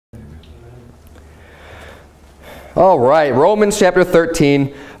All right, Romans chapter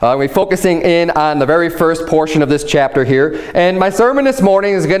 13. We're focusing in on the very first portion of this chapter here. And my sermon this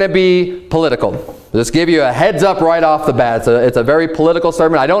morning is going to be political. Just give you a heads up right off the bat. It's a very political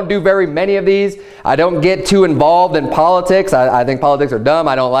sermon. I don't do very many of these. I don't get too involved in politics. I think politics are dumb.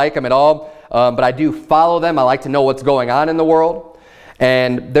 I don't like them at all. But I do follow them. I like to know what's going on in the world.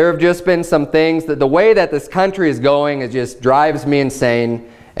 And there have just been some things that the way that this country is going, it just drives me insane.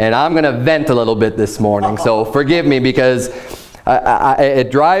 And I'm going to vent a little bit this morning, so forgive me, because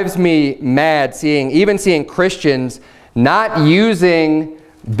it drives me mad even seeing Christians not using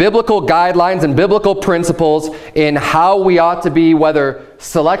biblical guidelines and biblical principles in how we ought to be, whether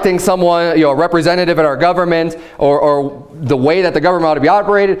selecting someone, a representative in our government, or the way that the government ought to be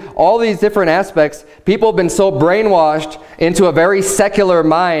operated. All these different aspects, people have been so brainwashed into a very secular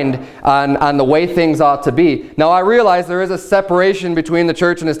mind on the way things ought to be. Now, I realize there is a separation between the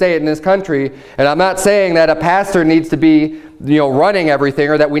church and the state in this country, and I'm not saying that a pastor needs to be, running everything,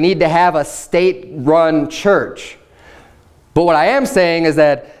 or that we need to have a state-run church. But what I am saying is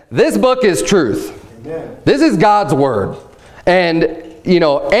that this book is truth. Amen. This is God's word. And,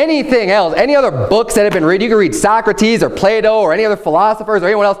 anything else, any other books that have been read, you can read Socrates or Plato or any other philosophers or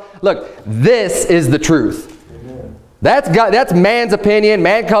anyone else. Look, this is the truth. Amen. That's man's opinion.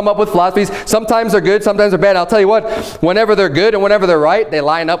 Man come up with philosophies. Sometimes they're good, sometimes they're bad. I'll tell you what, whenever they're good and whenever they're right, they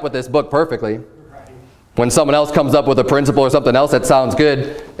line up with this book perfectly. When someone else comes up with a principle or something else that sounds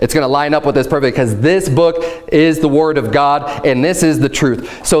good, it's going to line up with this perfectly, because this book is the Word of God and this is the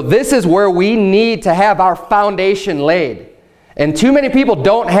truth. So this is where we need to have our foundation laid. And too many people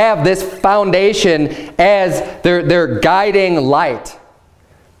don't have this foundation as their guiding light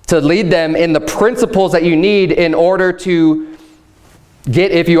to lead them in the principles that you need in order to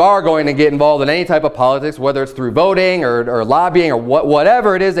if you are going to get involved in any type of politics, whether it's through voting or lobbying or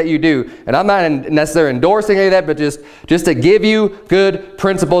whatever it is that you do. And I'm not necessarily endorsing any of that, but just to give you good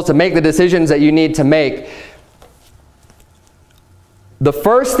principles to make the decisions that you need to make. The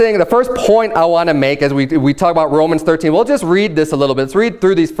first point I want to make as we talk about Romans 13, we'll just read this a little bit. Let's read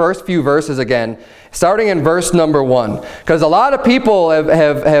through these first few verses again, starting in verse number 1. Because a lot of people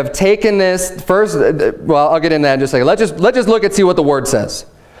have taken this first, well, I'll get into that in just a second. Let's just look and see what the word says.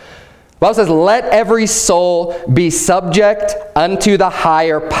 The Bible says, "Let every soul be subject unto the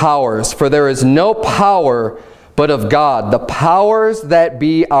higher powers, for there is no power but of God. The powers that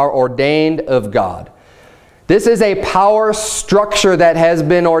be are ordained of God." This is a power structure that has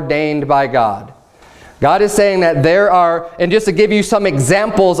been ordained by God. God is saying that there are, and just to give you some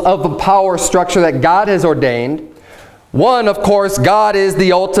examples of the power structure that God has ordained. One, of course, God is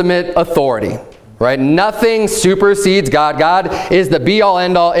the ultimate authority, right? Nothing supersedes God. God is the be-all,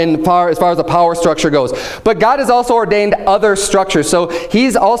 end-all as far as the power structure goes. But God has also ordained other structures. So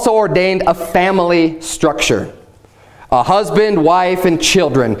He's also ordained a family structure. A husband, wife, and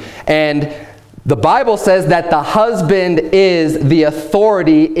children. And the Bible says that the husband is the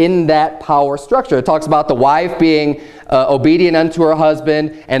authority in that power structure. It talks about the wife being obedient unto her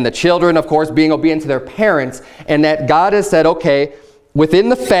husband, and the children, of course, being obedient to their parents. And that God has said, okay, within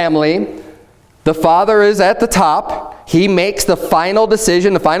the family, the father is at the top. He makes the final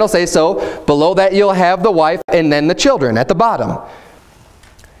decision, the final say-so. Below that, you'll have the wife, and then the children at the bottom.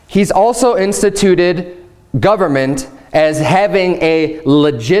 He's also instituted government as having a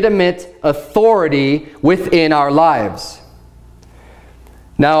legitimate authority within our lives.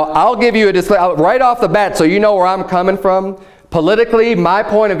 Now, I'll give you a disclaimer right off the bat so you know where I'm coming from. Politically, my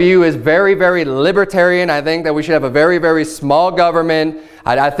point of view is very, very libertarian. I think that we should have a very, very small government.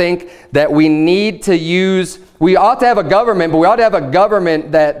 I think that we ought to have a government, but we ought to have a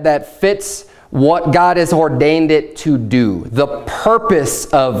government that fits what God has ordained it to do, the purpose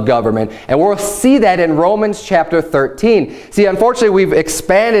of government. And we'll see that in Romans chapter 13. See, unfortunately, we've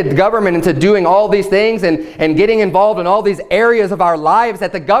expanded government into doing all these things and getting involved in all these areas of our lives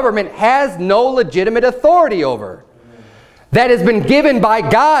that the government has no legitimate authority over. That has been given by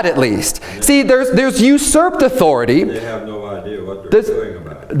God, at least. See, there's usurped authority. They have no idea what they're doing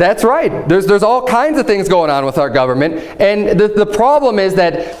about it. That's right. There's all kinds of things going on with our government. And the problem is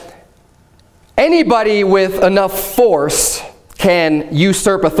that anybody with enough force can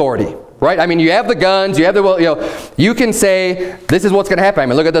usurp authority, right? I mean, you have the guns, you have you can say, this is what's going to happen. I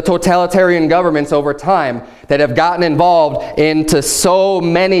mean, look at the totalitarian governments over time that have gotten involved into so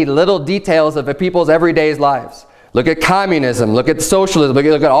many little details of people's everyday lives. Look at communism, look at socialism, look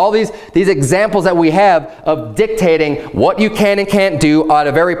at all these examples that we have of dictating what you can and can't do at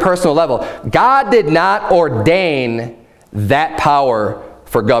a very personal level. God did not ordain that power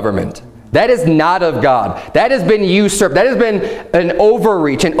for government. That is not of God. That has been usurped. That has been an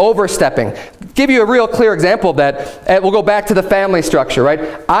overreach, an overstepping. give you a real clear example of that. We'll go back to the family structure,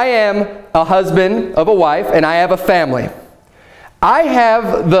 right? I am a husband of a wife, and I have a family. I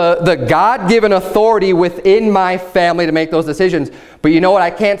have the God-given authority within my family to make those decisions. But you know what?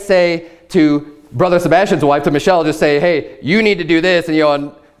 I can't say to Brother Sebastian's wife, to Michelle, just say, hey, you need to do this. And, you know,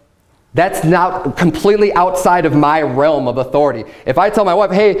 and that's not completely outside of my realm of authority. If I tell my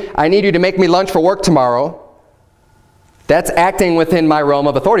wife, hey, I need you to make me lunch for work tomorrow, that's acting within my realm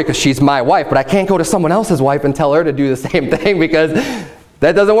of authority because she's my wife. But I can't go to someone else's wife and tell her to do the same thing because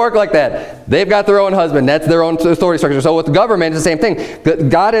that doesn't work like that. They've got their own husband. That's their own authority structure. So with the government, it's the same thing.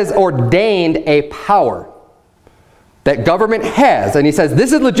 God has ordained a power that government has. And he says,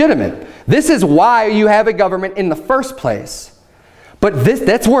 this is legitimate. This is why you have a government in the first place. But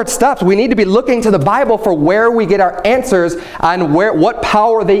that's where it stops. We need to be looking to the Bible for where we get our answers on what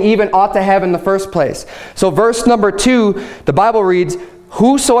power they even ought to have in the first place. So verse number 2, the Bible reads,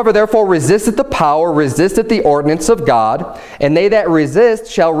 whosoever therefore resisteth the power, resisteth the ordinance of God, and they that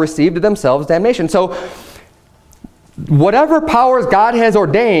resist shall receive to themselves damnation. So whatever powers God has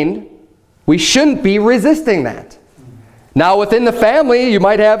ordained, we shouldn't be resisting that. Now within the family, you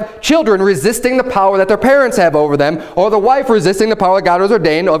might have children resisting the power that their parents have over them, or the wife resisting the power that God has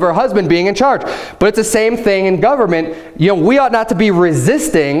ordained over her husband being in charge. But it's the same thing in government. You know, we ought not to be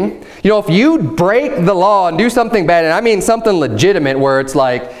resisting. You know, if you break the law and do something bad, and I mean something legitimate where it's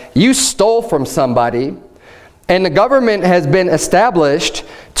like you stole from somebody, and the government has been established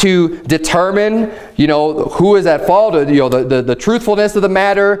to determine, you know, who is at fault, or, you know, the truthfulness of the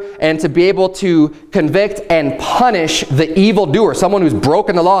matter, and to be able to convict and punish the evildoer, someone who's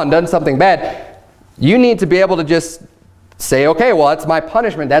broken the law and done something bad. You need to be able to just say, okay, well, that's my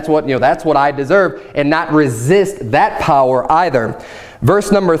punishment. That's what, you know, that's what I deserve, and not resist that power either.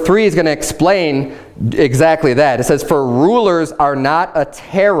 Verse number 3 is going to explain exactly that. It says, for rulers are not a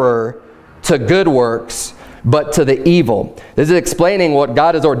terror to good works, but to the evil. This is explaining what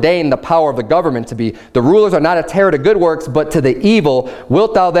God has ordained the power of the government to be. The rulers are not a terror to good works, but to the evil.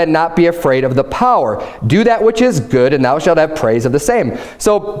 Wilt thou then not be afraid of the power? Do that which is good, and thou shalt have praise of the same.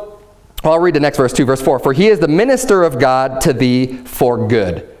 So, I'll read the next verse 2, verse 4. For he is the minister of God to thee for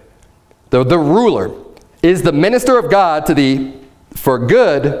good. The ruler is the minister of God to thee for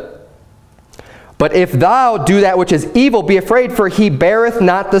good. But if thou do that which is evil, be afraid, for he beareth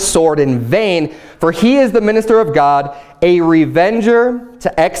not the sword in vain. For he is the minister of God, a revenger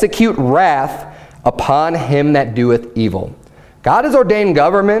to execute wrath upon him that doeth evil. God has ordained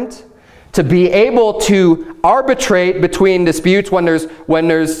government to be able to arbitrate between disputes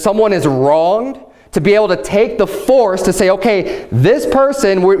when someone is wronged, to be able to take the force to say, okay, this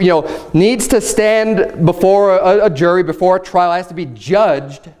person, you know, needs to stand before a jury, before a trial, has to be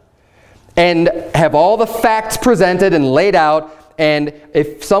judged, and have all the facts presented and laid out. And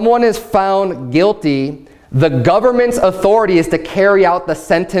if someone is found guilty, the government's authority is to carry out the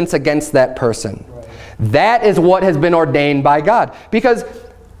sentence against that person. Right. That is what has been ordained by God. Because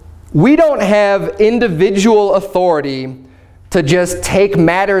we don't have individual authority to just take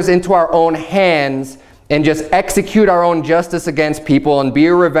matters into our own hands and just execute our own justice against people and be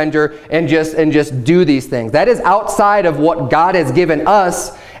a revenger and just do these things. That is outside of what God has given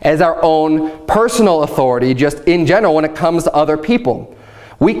us as our own personal authority, just in general when it comes to other people.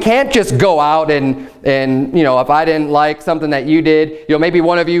 We can't just go out and you know, if I didn't like something that you did, you know, maybe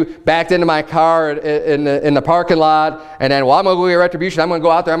one of you backed into my car in the parking lot, and then, well, I'm going to go get retribution. I'm going to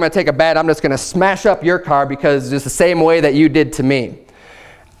go out there, I'm going to take a bat, I'm just going to smash up your car because it's the same way that you did to me.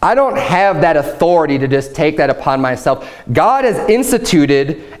 I don't have that authority to just take that upon myself. God has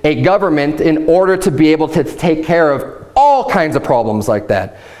instituted a government in order to be able to take care of all kinds of problems like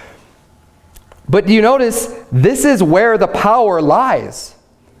that. But you notice, this is where the power lies.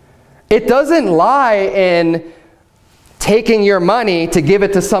 It doesn't lie in taking your money to give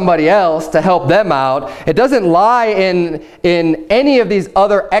it to somebody else to help them out. It doesn't lie in any of these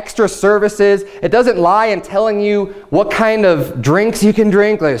other extra services. It doesn't lie in telling you what kind of drinks you can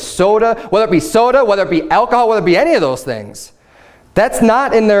drink, like soda, whether it be alcohol, whether it be any of those things. That's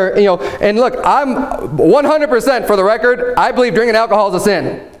not in there, you know. And look, I'm 100% for the record, I believe drinking alcohol is a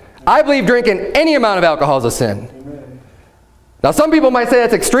sin. I believe drinking any amount of alcohol is a sin. Amen. Now some people might say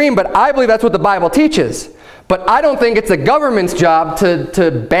that's extreme, but I believe that's what the Bible teaches. But I don't think it's the government's job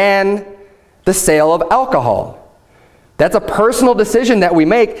to ban the sale of alcohol. That's a personal decision that we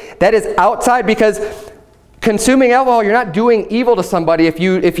make that is outside, because consuming alcohol, you're not doing evil to somebody. If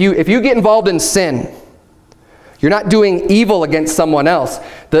you get involved in sin, you're not doing evil against someone else.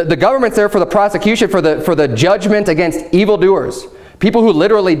 The government's there for the prosecution, for the judgment against evildoers, people who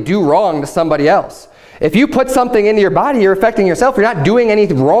literally do wrong to somebody else. If you put something into your body, you're affecting yourself. You're not doing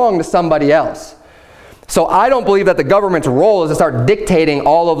anything wrong to somebody else. So I don't believe that the government's role is to start dictating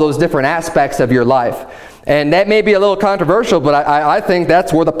all of those different aspects of your life. And that may be a little controversial, but I think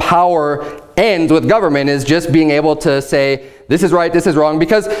that's where the power ends with government, is just being able to say, this is right, this is wrong,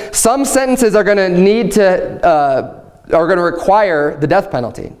 because some sentences are going to need to, are going to require the death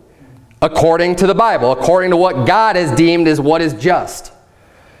penalty, according to the Bible, according to what God has deemed as what is just.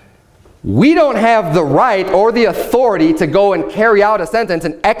 We don't have the right or the authority to go and carry out a sentence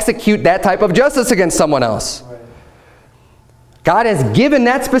and execute that type of justice against someone else. God has given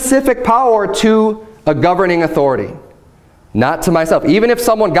that specific power to a governing authority, not to myself. Even if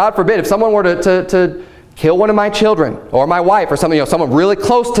someone, God forbid, if someone were to kill one of my children or my wife or something, you know, someone really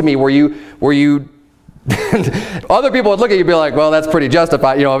close to me where you other people would look at you and be like, well, that's pretty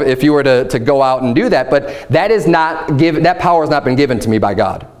justified, you know, if you were to go out and do that. But that is not given, that power has not been given to me by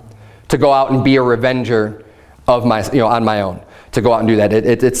God, to go out and be a revenger of my, you know, on my own, to go out and do that.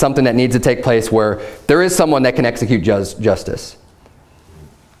 It's something that needs to take place where there is someone that can execute justice.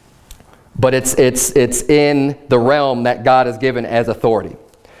 But it's in the realm that God has given as authority.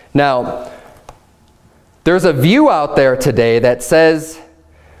 Now, there's a view out there today that says,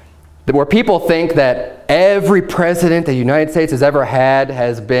 that where people think that every president the United States has ever had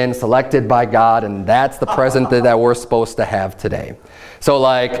has been selected by God, and that's the president that we're supposed to have today. So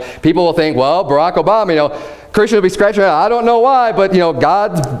like, people will think, well, Barack Obama, you know, Christian will be scratching out, I don't know why, but you know,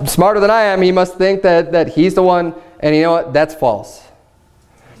 God's smarter than I am. He must think that he's the one, and you know what, that's false.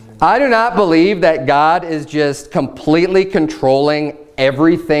 I do not believe that God is just completely controlling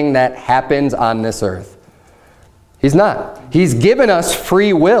everything that happens on this earth. He's not. He's given us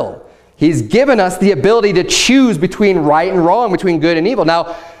free will. He's given us the ability to choose between right and wrong, between good and evil.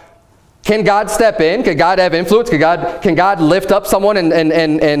 Now, can God step in? Can God have influence? Can God lift up someone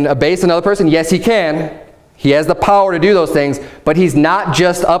and abase another person? Yes, He can. He has the power to do those things, but He's not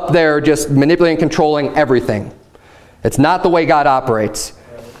just up there just manipulating, controlling everything. It's not the way God operates.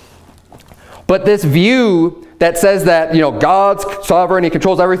 But this view that says that, you know, God's sovereign, He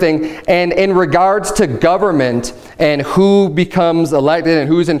controls everything, and in regards to government and who becomes elected and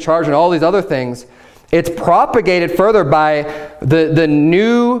who's in charge and all these other things, it's propagated further by the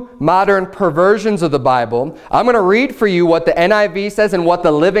new modern perversions of the Bible. I'm going to read for you what the NIV says and what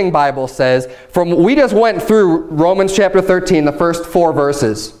the Living Bible says. We just went through Romans chapter 13, the first 4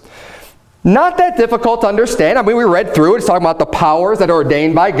 verses. Not that difficult to understand. I mean, we read through it. It's talking about the powers that are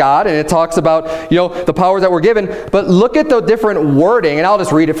ordained by God, and it talks about, you know, the powers that were given. But look at the different wording, and I'll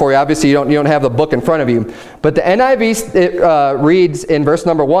just read it for you. Obviously, you don't have the book in front of you. But the NIV reads in verse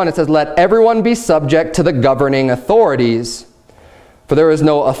number 1, it says, "Let everyone be subject to the governing authorities. For there is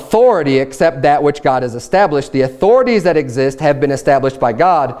no authority except that which God has established. The authorities that exist have been established by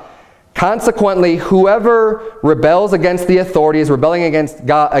God. Consequently, whoever rebels against the authority is rebelling against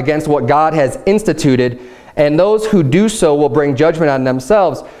God, against what God has instituted, and those who do so will bring judgment on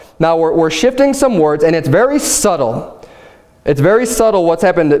themselves." Now we're shifting some words, and it's very subtle. It's very subtle what's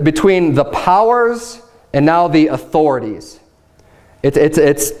happened between the powers and now the authorities.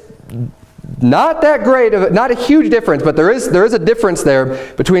 It's not that great, not a huge difference, but there is a difference there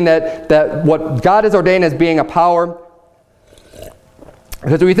between that what God has ordained as being a power.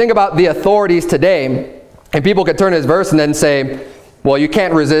 Because when we think about the authorities today, and people could turn to this verse and then say, well, you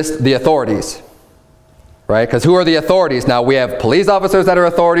can't resist the authorities, right? Because who are the authorities? Now, we have police officers that are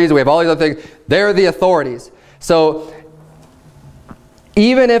authorities. We have all these other things. They're the authorities. So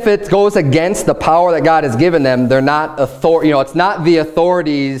even if it goes against the power that God has given them, they're not authority. You know, it's not the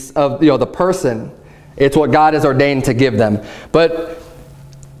authorities of, you know, the person. It's what God has ordained to give them. But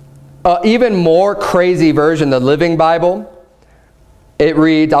even more crazy version, the Living Bible, it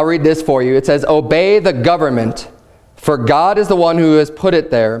reads, I'll read this for you. It says, "Obey the government, for God is the one who has put it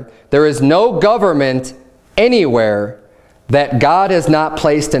there. There is no government anywhere that God has not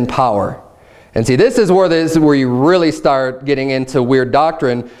placed in power." And see, this is where you really start getting into weird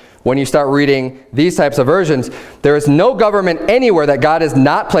doctrine when you start reading these types of versions. There is no government anywhere that God has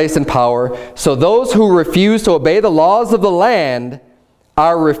not placed in power, so those who refuse to obey the laws of the land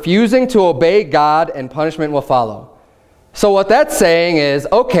are refusing to obey God, and punishment will follow. So what that's saying is,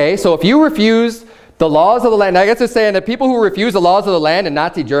 okay, so if you refuse the laws of the land, I guess it's saying that people who refuse the laws of the land in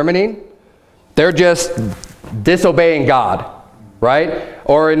Nazi Germany, they're just disobeying God, right?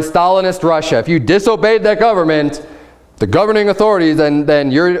 Or in Stalinist Russia, if you disobeyed that government, the governing authorities,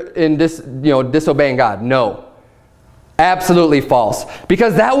 then you're in disobeying God. No. Absolutely false.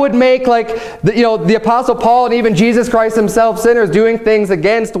 Because that would make, like, the Apostle Paul and even Jesus Christ himself sinners doing things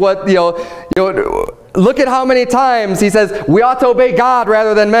against what, look at how many times he says we ought to obey God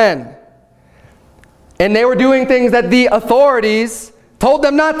rather than men. And they were doing things that the authorities told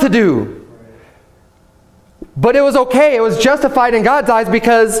them not to do. But it was okay. It was justified in God's eyes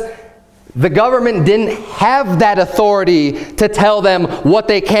because the government didn't have that authority to tell them what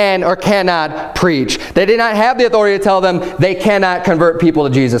they can or cannot preach. They did not have the authority to tell them they cannot convert people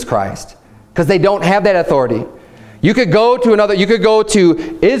to Jesus Christ, because they don't have that authority. You could go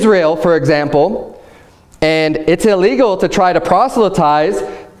to Israel, for example, and it's illegal to try to proselytize,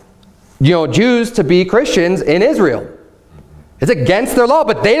 Jews to be Christians in Israel. It's against their law,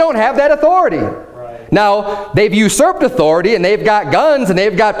 but they don't have that authority. Now, they've usurped authority, and they've got guns, and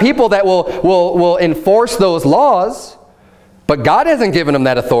they've got people that will enforce those laws, but God hasn't given them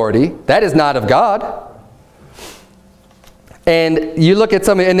that authority. That is not of God. And you look at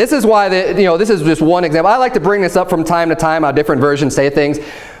something, and this is why, this is just one example. I like to bring this up from time to time, how different versions say things.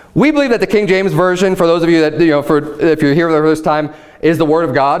 We believe that the King James Version, for those of you that, if you're here for the first time, is the Word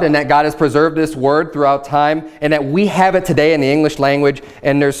of God, and that God has preserved this Word throughout time, and that we have it today in the English language.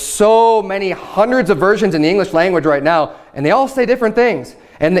 And there's so many hundreds of versions in the English language right now, and they all say different things.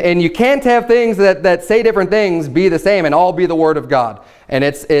 And you can't have things that say different things be the same and all be the Word of God. And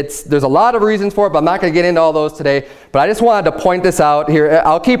there's a lot of reasons for it, but I'm not going to get into all those today. But I just wanted to point this out here.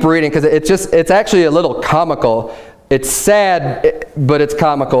 I'll keep reading because it's actually a little comical. It's sad, but it's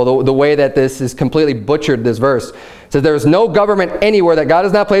comical, the way that this is completely butchered, this verse. It says, there is no government anywhere that God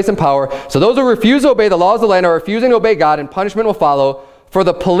has not placed in power. So those who refuse to obey the laws of the land are refusing to obey God, and punishment will follow. For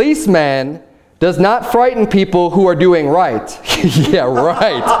the policeman does not frighten people who are doing right. Yeah,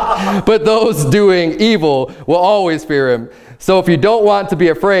 right. But those doing evil will always fear him. So if you don't want to be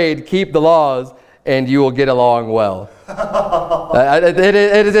afraid, keep the laws, and you will get along well.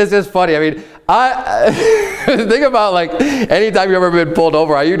 It is just funny. I mean, think about, like, anytime you've ever been pulled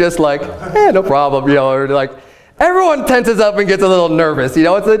over, are you just like, no problem, or like, everyone tenses up and gets a little nervous, you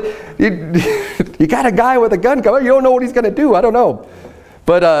got a guy with a gun coming, you don't know what he's going to do, I don't know.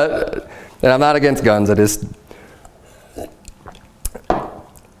 But, and I'm not against guns,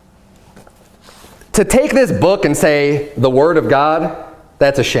 to take this book and say, the Word of God,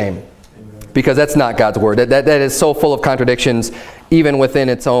 that's a shame. Because that's not God's Word. That is so full of contradictions, even within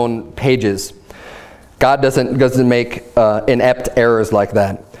its own pages. God doesn't make inept errors like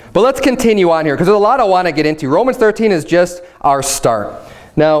that. But let's continue on here, because there's a lot I want to get into. Romans 13 is just our start.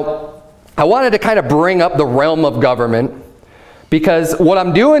 Now, I wanted to kind of bring up the realm of government, because what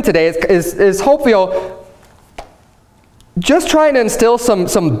I'm doing today is hopefully just trying to instill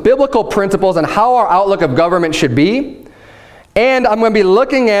some biblical principles on how our outlook of government should be. And I'm going to be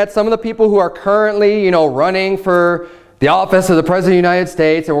looking at some of the people who are currently, running for the office of the President of the United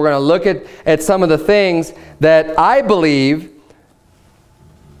States, and we're going to look at some of the things that I believe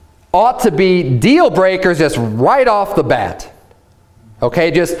ought to be deal breakers just right off the bat.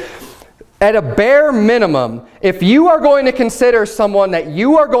 Okay, just at a bare minimum, if you are going to consider someone that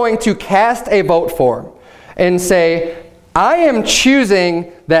you are going to cast a vote for and say, I am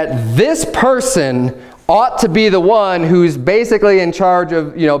choosing that this person ought to be the one who's basically in charge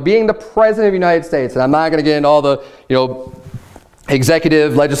of, being the President of the United States. And I'm not going to get into all the,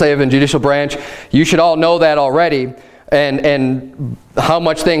 executive, legislative, and judicial branch. You should all know that already. And how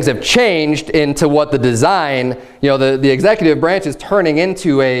much things have changed into what the design, the executive branch is turning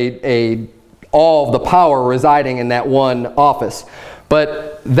into all of the power residing in that one office.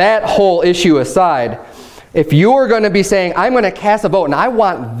 But that whole issue aside, if you're going to be saying, I'm going to cast a vote and I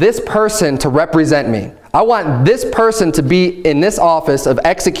want this person to represent me, I want this person to be in this office of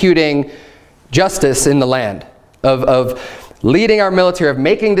executing justice in the land, of leading our military, of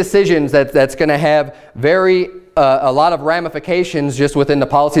making decisions that's going to have a lot of ramifications just within the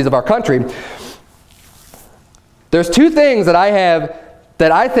policies of our country. There's two things that I have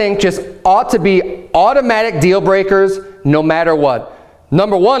that I think just ought to be automatic deal breakers no matter what.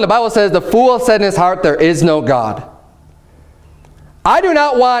 Number one, the Bible says, the fool said in his heart, there is no God. I do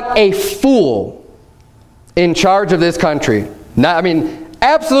not want a fool in charge of this country.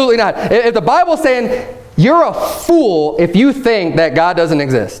 Absolutely not. If the Bible's saying, you're a fool if you think that God doesn't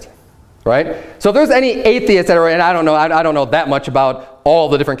exist. Right? So if there's any atheists that are, and I don't know that much about all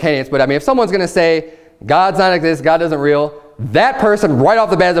the different candidates, but if someone's going to say, God's not exist, God isn't real, that person right off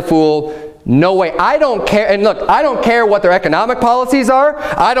the bat is a fool. No way. I don't care. And look, I don't care what their economic policies are.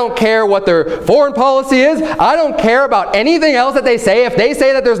 I don't care what their foreign policy is. I don't care about anything else that they say. If they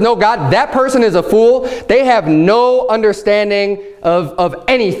say that there's no God, that person is a fool. They have no understanding of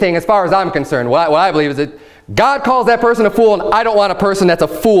anything as far as I'm concerned. What I believe is that God calls that person a fool, and I don't want a person that's a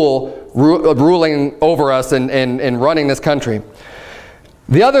fool ruling over us and running this country.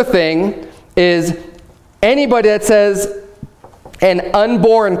 The other thing is anybody that says an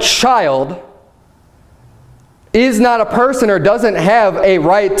unborn child is not a person or doesn't have a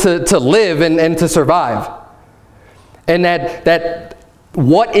right to live and to survive. And that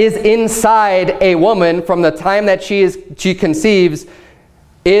what is inside a woman from the time that she conceives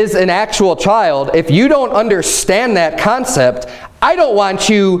is an actual child. If you don't understand that concept, I don't want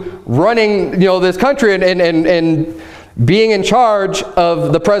you running, this country and being in charge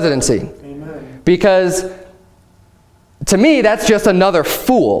of the presidency. Amen. Because to me, that's just another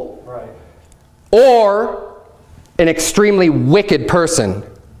fool. Right. Or an extremely wicked person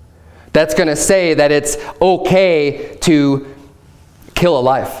that's going to say that it's okay to kill a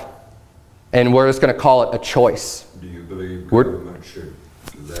life. And we're just going to call it a choice. Do you believe government should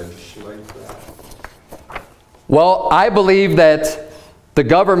legislate that? Well, I believe that the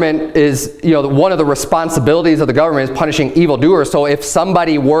government is, one of the responsibilities of the government is punishing evildoers. So if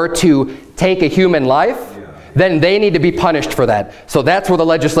somebody were to take a human life, then they need to be punished for that. So that's where the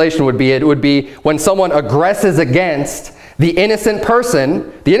legislation would be. It would be when someone aggresses against the innocent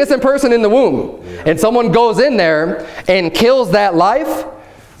person in the womb, and someone goes in there and kills that life.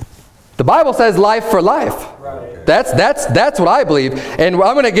 The Bible says life for life. Right. That's what I believe. And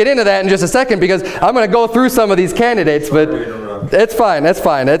I'm going to get into that in just a second because I'm going to go through some of these candidates, but it's fine. That's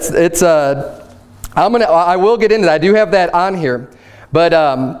fine. I will get into that. I do have that on here. But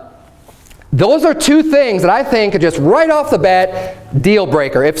those are two things that I think are just right off the bat deal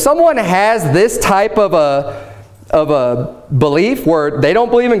breaker. If someone has this type of a belief where they don't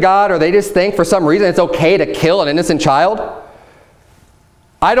believe in God, or they just think for some reason it's okay to kill an innocent child,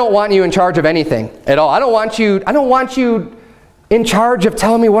 I don't want you in charge of anything at all. I don't want you in charge of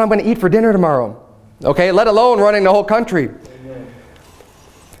telling me what I'm going to eat for dinner tomorrow. Okay, let alone running the whole country. Amen.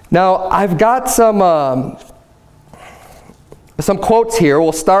 Now, I've got some quotes here.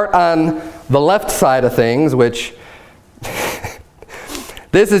 We'll start on the left side of things, which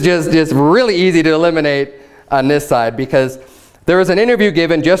this is just really easy to eliminate on this side, because there was an interview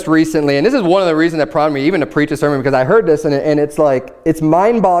given just recently, and this is one of the reasons that prompted me even to preach a sermon, because I heard this and it's like, it's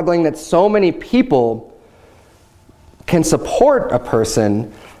mind-boggling that so many people can support a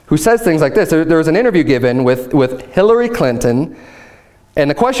person who says things like this. There was an interview given with Hillary Clinton, and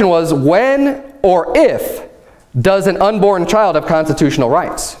the question was, when or if does an unborn child have constitutional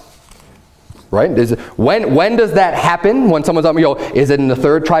rights? Right? When does that happen? When someone's is it in the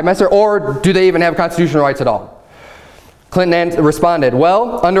third trimester, or do they even have constitutional rights at all? Clinton responded,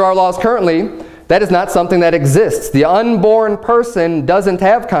 well, under our laws currently, that is not something that exists. The unborn person doesn't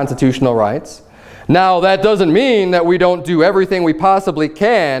have constitutional rights. Now, that doesn't mean that we don't do everything we possibly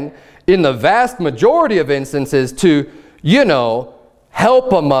can in the vast majority of instances to,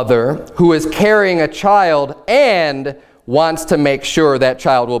 help a mother who is carrying a child and wants to make sure that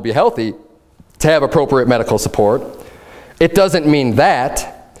child will be healthy to have appropriate medical support. It doesn't mean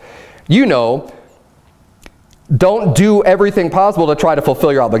that. Don't do everything possible to try to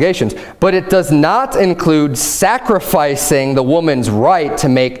fulfill your obligations. But it does not include sacrificing the woman's right to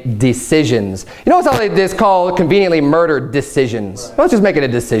make decisions. You know how they just call conveniently murder decisions? Right. Let's just make it a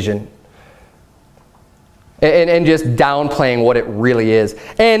decision. And just downplaying what it really is.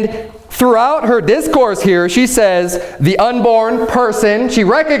 And throughout her discourse here, she says the unborn person, she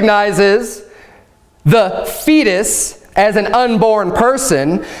recognizes the fetus as an unborn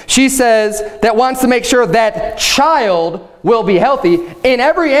person. She says that wants to make sure that child will be healthy. In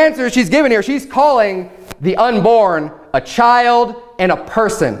every answer she's given here, she's calling the unborn a child and a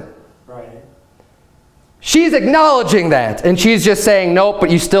person. Right. She's acknowledging that, and she's just saying, nope,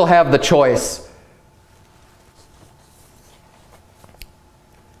 but you still have the choice.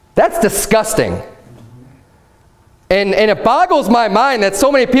 That's disgusting. And it boggles my mind that so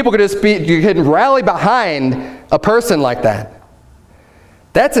many people could rally behind a person like that.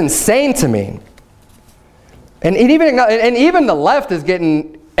 That's insane to me. And even the left is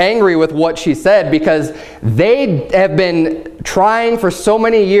getting angry with what she said, because they have been trying for so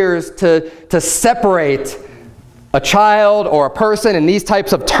many years to separate a child or a person in these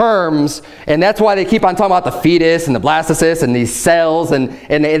types of terms, and that's why they keep on talking about the fetus and the blastocyst and these cells, and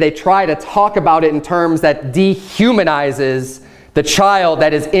they try to talk about it in terms that dehumanizes the child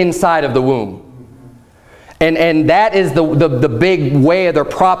that is inside of the womb. And that is the big way of their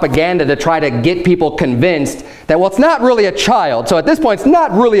propaganda, to try to get people convinced that, well, it's not really a child. So at this point, it's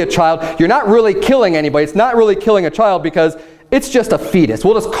not really a child. You're not really killing anybody. It's not really killing a child because it's just a fetus.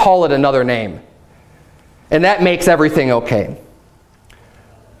 We'll just call it another name. And that makes everything okay.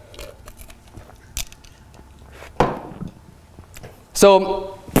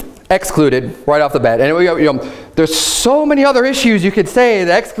 So, excluded right off the bat. And there's so many other issues you could say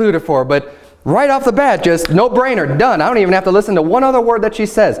that excluded for, but Right off the bat, just no brainer, done. I don't even have to listen to one other word that she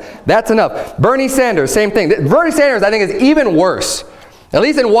says. That's enough. Bernie Sanders, same thing. Bernie Sanders, I think, is even worse, at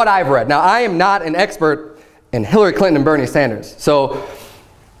least in what I've read. Now, I am not an expert in Hillary Clinton and Bernie Sanders. So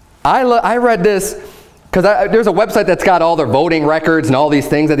I read this because there's a website that's got all their voting records and all these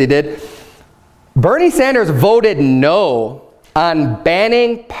things that they did. Bernie Sanders voted no on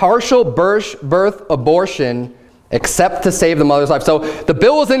banning partial birth abortion except to save the mother's life. So the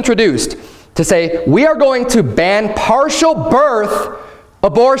bill was introduced to say, we are going to ban partial birth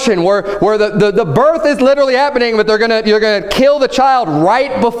abortion, where the birth is literally happening, but you're gonna kill the child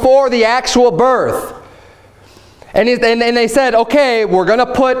right before the actual birth. And they said, okay, we're going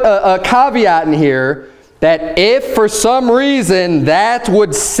to put a caveat in here that if for some reason that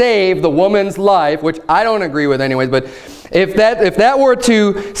would save the woman's life, which I don't agree with anyways, but if that were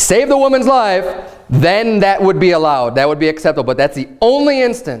to save the woman's life, then that would be allowed. That would be acceptable. But that's the only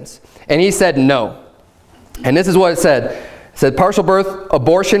instance. And he said no. And this is what it said. It said, Partial Birth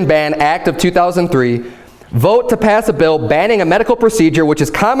Abortion Ban Act of 2003. Vote to pass a bill banning a medical procedure which is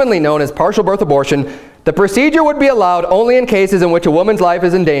commonly known as partial birth abortion. The procedure would be allowed only in cases in which a woman's life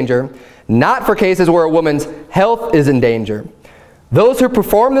is in danger, not for cases where a woman's health is in danger. Those who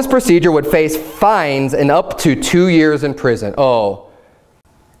perform this procedure would face fines and up to 2 years in prison. Oh.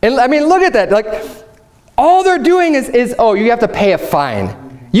 And I mean, look at that. Like, all they're doing is oh, you have to pay a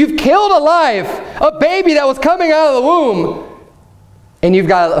fine. You've killed a life, a baby that was coming out of the womb. And you've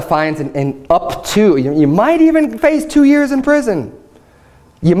got a fines and up to, you might even face 2 years in prison.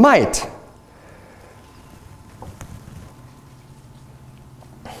 You might.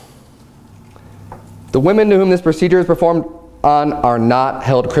 The women to whom this procedure is performed on are not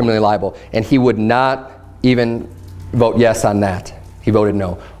held criminally liable. And he would not even vote yes on that. He voted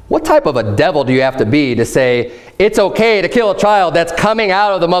no. What type of a devil do you have to be to say it's okay to kill a child that's coming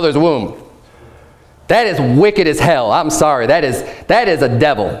out of the mother's womb? That is wicked as hell. I'm sorry. That is a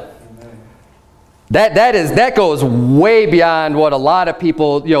devil. That goes way beyond what a lot of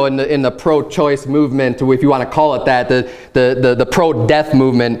people, you know, in the pro-choice movement, if you want to call it that, the pro-death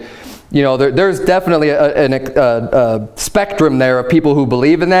movement. You know, there's definitely a spectrum there of people who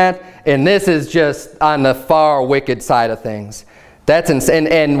believe in that, and this is just on the far wicked side of things. That's insane.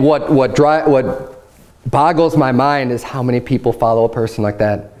 And what boggles my mind is how many people follow a person like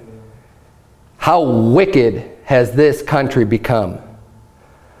that. How wicked has this country become?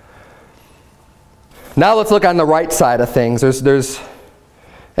 Now let's look on the right side of things.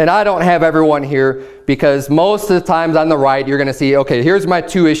 And I don't have everyone here because most of the times on the right you're going to see, okay, here's my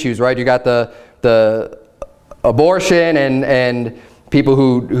two issues, right? You got the abortion and people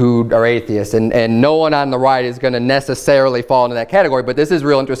who are atheists, and no one on the right is going to necessarily fall into that category. But this is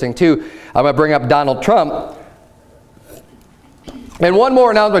real interesting too. I'm going to bring up Donald Trump. And one more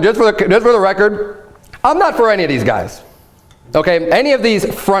announcement, just for the record, I'm not for any of these guys. Okay, any of these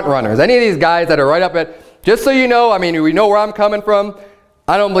front runners, any of these guys that are right up at, just so you know, I mean, we know where I'm coming from.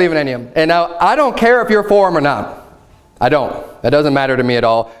 I don't believe in any of them. And now, I don't care if you're for them or not. I don't. That doesn't matter to me at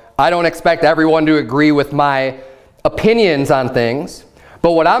all. I don't expect everyone to agree with my opinions on things.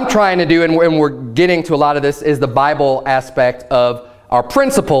 But what I'm trying to do, and we're getting to a lot of this, is the Bible aspect of our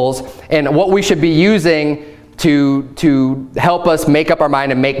principles and what we should be using to help us make up our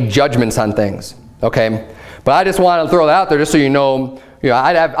mind and make judgments on things. Okay? But I just want to throw that out there just so you know,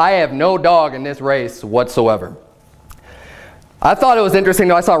 I have no dog in this race whatsoever. I thought it was interesting,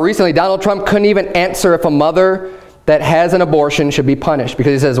 though. I saw recently Donald Trump couldn't even answer if a mother that has an abortion should be punished,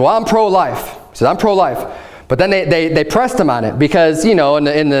 because he says, well, I'm pro-life. He says, I'm pro-life. But then they pressed him on it because, you know,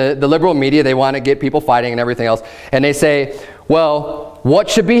 in the liberal media, they want to get people fighting and everything else. And they say, well, what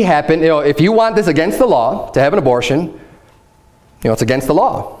should be happen? You know, if you want this against the law to have an abortion, you know, it's against the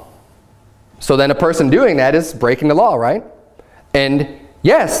law. So then a person doing that is breaking the law, right? And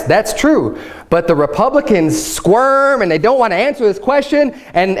yes, that's true. But the Republicans squirm and they don't want to answer this question,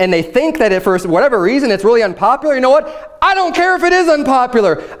 and they think that if for whatever reason it's really unpopular. You know what? I don't care if it is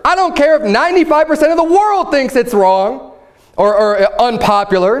unpopular. I don't care if 95% of the world thinks it's wrong or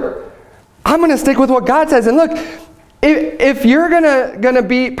unpopular. I'm going to stick with what God says. And look, if you're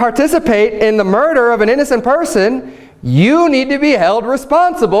gonna participate in the murder of an innocent person, you need to be held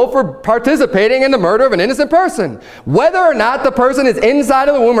responsible for participating in the murder of an innocent person. Whether or not the person is inside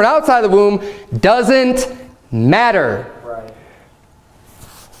of the womb or outside of the womb doesn't matter. Right.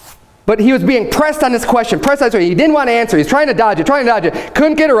 But he was being pressed on this question. He didn't want to answer. He's trying to dodge it,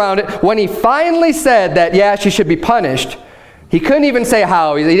 couldn't get around it. When he finally said that, yeah, she should be punished, he couldn't even say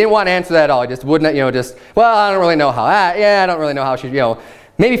how. He didn't want to answer that at all. He just wouldn't, you know, well, I don't really know how. Yeah, I don't really know how she, you know,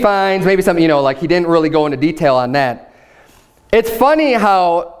 maybe fines, maybe something, you know, like he didn't really go into detail on that. It's funny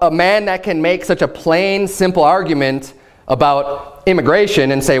how a man that can make such a plain, simple argument about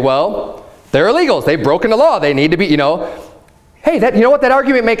immigration and say, well, they're illegals. They've broken the law. They need to be, you know. Hey, you know what? That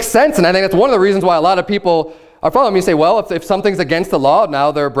argument makes sense. And I think that's one of the reasons why a lot of people are following me and say, well, if something's against the law,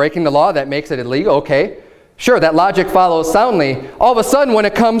 now they're breaking the law. That makes it illegal. Okay. Sure, that logic follows soundly. All of a sudden, when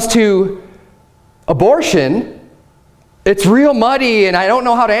it comes to abortion, it's real muddy, and I don't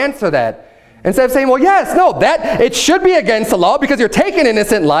know how to answer that. Instead of saying, well, yes, no, it should be against the law because you're taking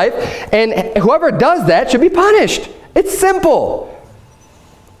innocent life, and whoever does that should be punished. It's simple.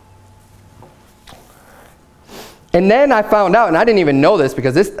 And then I found out, and I didn't even know this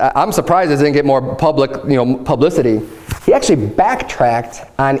because I'm surprised this didn't get more publicity. He actually backtracked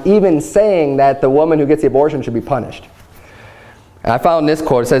on even saying that the woman who gets the abortion should be punished. And I found this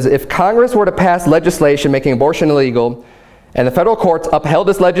quote. It says, if Congress were to pass legislation making abortion illegal, and the federal courts upheld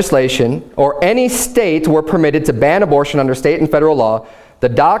this legislation, or any state were permitted to ban abortion under state and federal law, the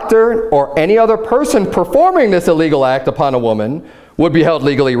doctor or any other person performing this illegal act upon a woman would be held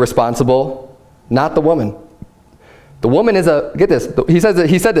legally responsible, not the woman. The woman is get this, he said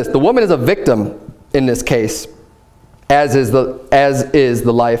this, the woman is a victim in this case, as is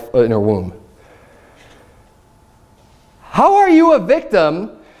the life in her womb. How are you a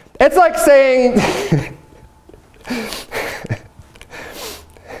victim? It's like saying,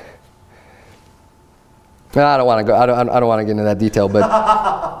 I don't want to go. I don't want to get into that detail, but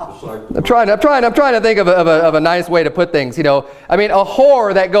I'm trying to think of a nice way to put things. You know, I mean, a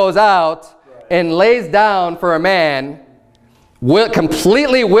whore that goes out and lays down for a man,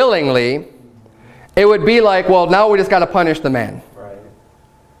 completely willingly, it would be like, well, now we just got to punish the man. Right.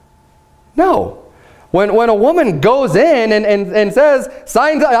 No. When a woman goes in and says,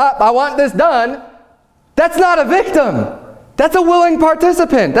 signs up, I want this done, that's not a victim. That's a willing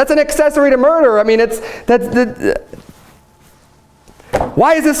participant. That's an accessory to murder. I mean,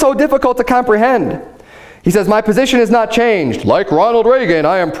 why is this so difficult to comprehend? He says, my position has not changed. Like Ronald Reagan,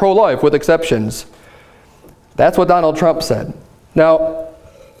 I am pro-life with exceptions. That's what Donald Trump said. Now,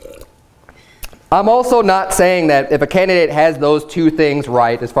 I'm also not saying that if a candidate has those two things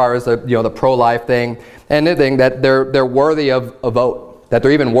right, as far as the pro-life thing and the thing, that they're worthy of a vote. That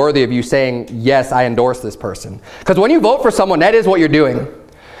they're even worthy of you saying, yes, I endorse this person. Because when you vote for someone, that is what you're doing.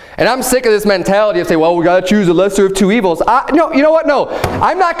 And I'm sick of this mentality of saying, well, we got to choose the lesser of two evils. No, you know what? No,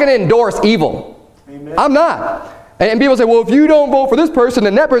 I'm not going to endorse evil. Amen. I'm not. And people say, well, if you don't vote for this person,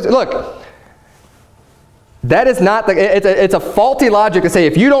 then that person. Look, that is not, it's a faulty logic to say,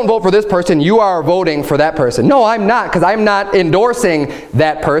 if you don't vote for this person, you are voting for that person. No, I'm not, because I'm not endorsing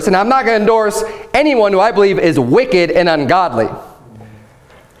that person. I'm not going to endorse anyone who I believe is wicked and ungodly.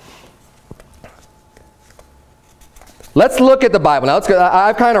 Let's look at the Bible. Now,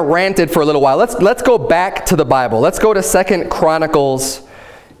 I've kind of ranted for a little while. Let's go back to the Bible. Let's go to 2 Chronicles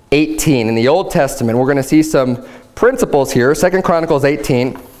 18. In the Old Testament, we're going to see some principles here. 2 Chronicles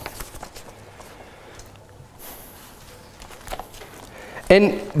 18.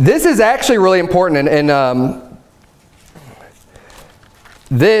 And this is actually really important. And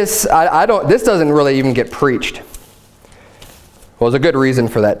this doesn't really even get preached. Well, there's a good reason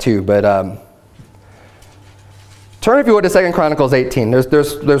for that too. But turn, if you would, to 2 Chronicles 18.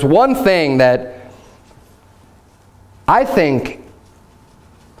 There's one thing that I think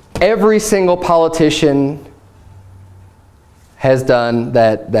every single politician has done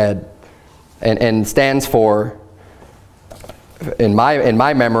and stands for. In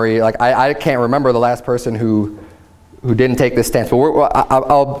my memory, like I can't remember the last person who didn't take this stance. But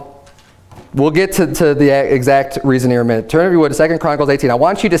we'll get to the exact reason here in a minute. Turn, if you would, to 2 Chronicles 18. I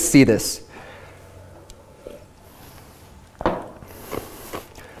want you to see this.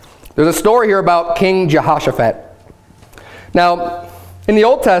 There's a story here about King Jehoshaphat. Now, in the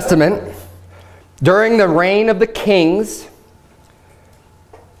Old Testament, during the reign of the kings,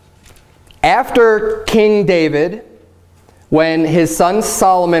 after King David, when his son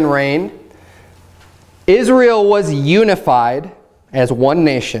Solomon reigned, Israel was unified as one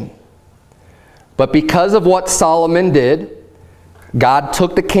nation. But because of what Solomon did, God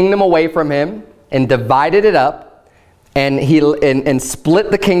took the kingdom away from him and divided it up, and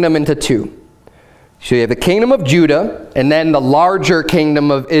split the kingdom into two. So you have the kingdom of Judah and then the larger kingdom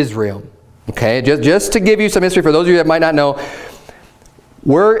of Israel. Okay, just to give you some history for those of you that might not know,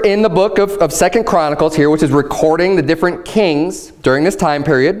 we're in the book of 2 Chronicles here, which is recording the different kings during this time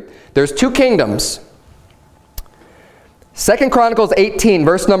period. There's two kingdoms. 2 Chronicles 18,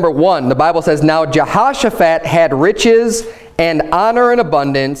 verse number 1, the Bible says, now Jehoshaphat had riches and honor and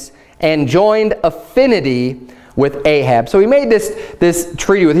abundance, and joined affinity with Ahab. So he made this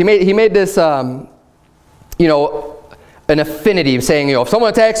treaty with, he made this, an affinity, saying, if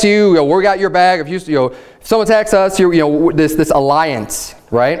someone attacks you, we got your back. If if someone attacks us, this alliance,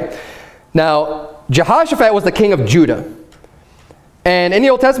 right? Now, Jehoshaphat was the king of Judah. And in the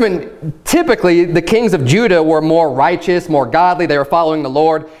Old Testament, typically the kings of Judah were more righteous, more godly. They were following the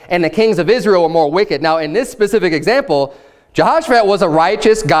Lord. And the kings of Israel were more wicked. Now, in this specific example, Jehoshaphat was a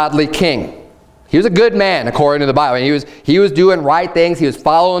righteous, godly king. He was a good man, according to the Bible. And he was doing right things. He was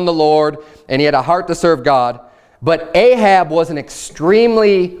following the Lord. And he had a heart to serve God. But Ahab was an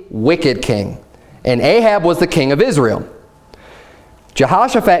extremely wicked king. And Ahab was the king of Israel.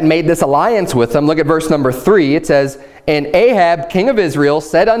 Jehoshaphat made this alliance with them. Look at verse number 3. It says, "And Ahab, king of Israel,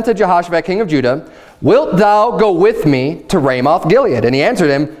 said unto Jehoshaphat, king of Judah, Wilt thou go with me to Ramoth Gilead? And he answered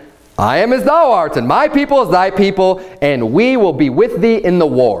him, I am as thou art, and my people as thy people, and we will be with thee in the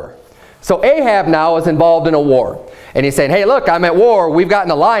war." So Ahab now is involved in a war. And he's saying, hey, look, I'm at war. We've got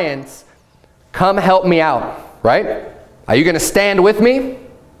an alliance. Come help me out, right? Are you going to stand with me?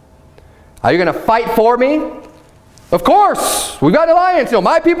 Are you going to fight for me? Of course, we've got an alliance.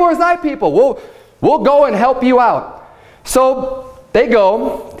 My people is thy people. We'll go and help you out. So they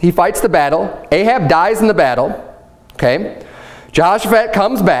go. He fights the battle. Ahab dies in the battle. Okay. Jehoshaphat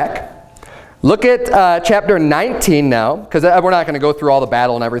comes back. Look at chapter 19 now, because we're not going to go through all the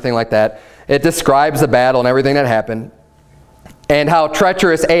battle and everything like that. It describes the battle and everything that happened, and how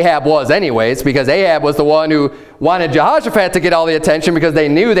treacherous Ahab was anyways, because Ahab was the one who wanted Jehoshaphat to get all the attention because they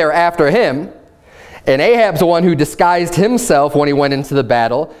knew they were after him. And Ahab's the one who disguised himself when he went into the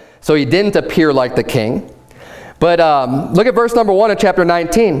battle, so he didn't appear like the king. But look at verse number 1 of chapter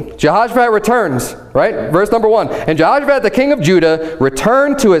 19. Jehoshaphat returns, right? Verse number 1. "And Jehoshaphat the king of Judah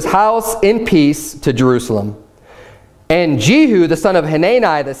returned to his house in peace to Jerusalem. And Jehu the son of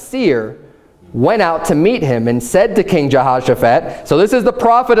Hanani the seer went out to meet him and said to King Jehoshaphat," so this is the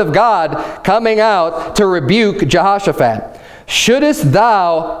prophet of God coming out to rebuke Jehoshaphat, "Shouldest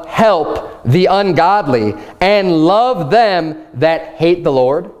thou help the ungodly and love them that hate the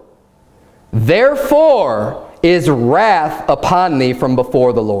Lord? Therefore is wrath upon thee from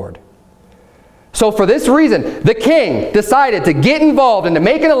before the Lord." So for this reason, the king decided to get involved and to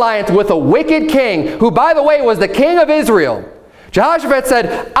make an alliance with a wicked king, who, by the way, was the king of Israel. Jehoshaphat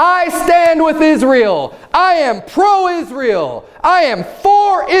said, I stand with Israel. I am pro-Israel. I am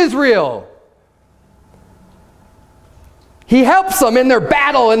for Israel. He helps them in their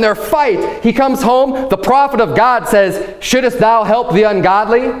battle, in their fight. He comes home. The prophet of God says, "Shouldest thou help the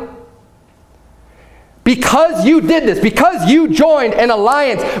ungodly?" Because you did this, because you joined an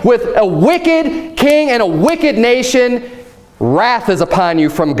alliance with a wicked king and a wicked nation, wrath is upon you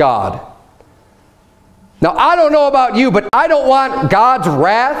from God. Now, I don't know about you, but I don't want God's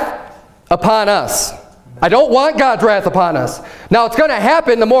wrath upon us. I don't want God's wrath upon us. Now, it's going to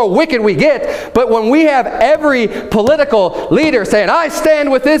happen the more wicked we get, but when we have every political leader saying, I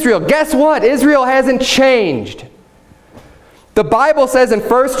stand with Israel, guess what? Israel hasn't changed. The Bible says in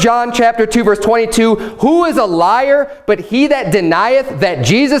 1 John chapter 2, verse 22, "Who is a liar but he that denieth that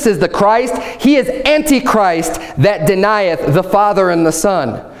Jesus is the Christ? He is Antichrist that denieth the Father and the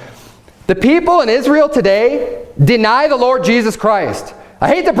Son." The people in Israel today deny the Lord Jesus Christ. I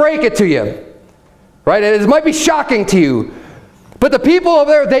hate to break it to you, right? It might be shocking to you. But the people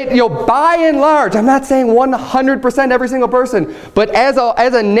over there, by and large, I'm not saying 100% every single person, but as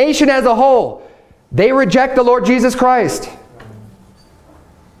a nation as a whole, they reject the Lord Jesus Christ.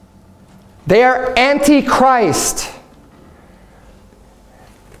 They are anti-Christ.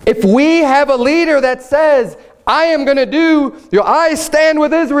 If we have a leader that says, I am going to do, I stand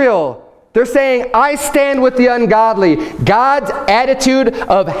with Israel, they're saying, I stand with the ungodly. God's attitude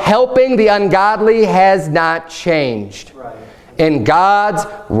of helping the ungodly has not changed. Right. And God's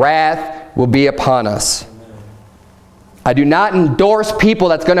wrath will be upon us. Amen. I do not endorse people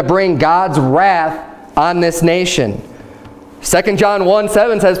that's going to bring God's wrath on this nation. 2 John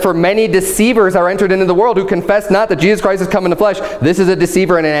 1:7 says, "For many deceivers are entered into the world who confess not that Jesus Christ has come in the flesh." This is a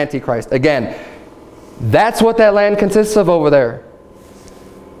deceiver and an antichrist. Again, that's what that land consists of over there.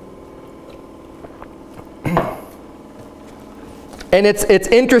 And it's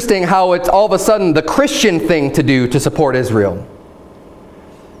interesting how it's all of a sudden the Christian thing to do to support Israel.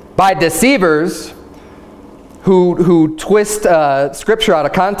 By deceivers who twist Scripture out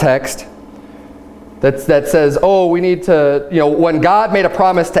of context, that says, oh, we need to, when God made a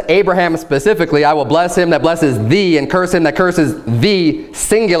promise to Abraham specifically, I will bless him that blesses thee and curse him that curses thee,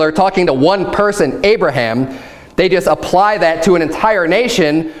 singular, talking to one person, Abraham, they just apply that to an entire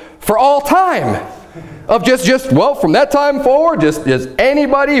nation for all time. Of well, from that time forward, just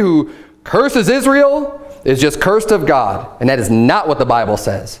anybody who curses Israel is just cursed of God. And that is not what the Bible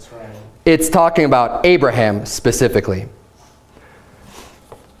says. Right. It's talking about Abraham specifically.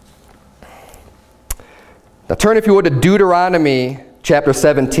 Now turn, if you would, to Deuteronomy chapter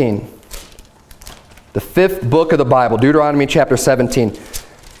 17. The 5th book of the Bible, Deuteronomy chapter 17.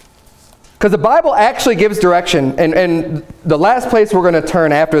 Because the Bible actually gives direction, and the last place we're going to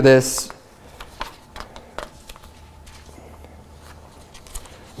turn after this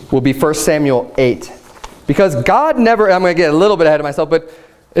will be 1 Samuel 8. Because God never, I'm going to get a little bit ahead of myself, but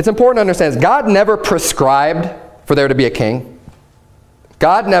it's important to understand this. God never prescribed for there to be a king.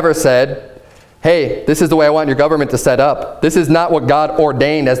 God never said, hey, this is the way I want your government to set up. This is not what God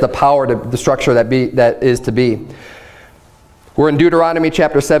ordained as the power, the structure that is to be. We're in Deuteronomy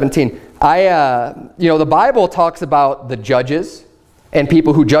chapter 17. The Bible talks about the judges and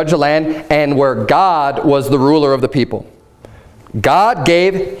people who judge the land, and where God was the ruler of the people. God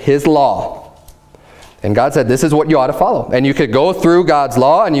gave his law. And God said, this is what you ought to follow. And you could go through God's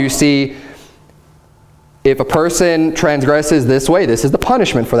law and you see, if a person transgresses this way, this is the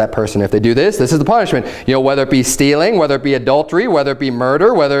punishment for that person. If they do this, this is the punishment. Whether it be stealing, whether it be adultery, whether it be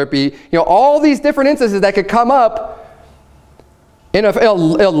murder, whether it be, all these different instances that could come up in a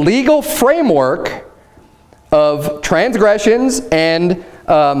legal framework of transgressions and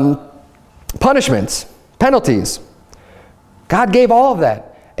punishments, penalties. God gave all of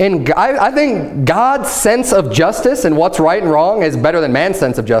that. And I think God's sense of justice and what's right and wrong is better than man's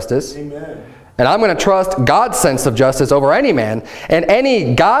sense of justice. Amen. And I'm going to trust God's sense of justice over any man. And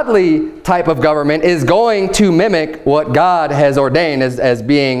any godly type of government is going to mimic what God has ordained as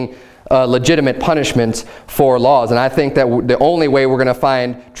being legitimate punishments for laws. And I think that the only way we're going to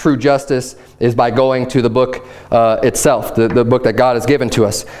find true justice is by going to the book itself, the book that God has given to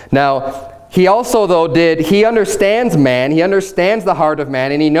us. Now, he also, though, he understands man, he understands the heart of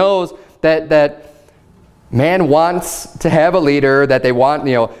man, and he knows that man wants to have a leader, that they want,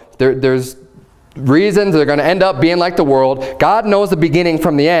 there's reasons they're going to end up being like the world. God knows the beginning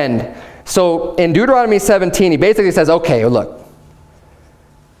from the end. So in Deuteronomy 17, he basically says, okay, look,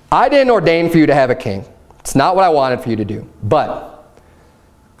 I didn't ordain for you to have a king. It's not what I wanted for you to do. But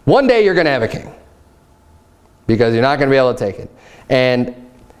one day you're going to have a king, because you're not going to be able to take it. And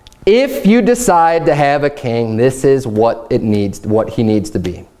if you decide to have a king, this is what he needs to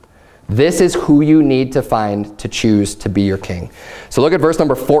be. This is who you need to find to choose to be your king. So look at verse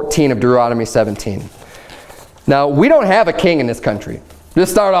number 14 of Deuteronomy 17. Now, we don't have a king in this country.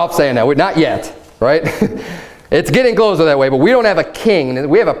 Just start off saying that. Not yet, right? It's getting closer that way, but we don't have a king.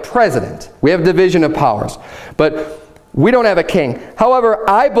 We have a president. We have division of powers. But we don't have a king. However,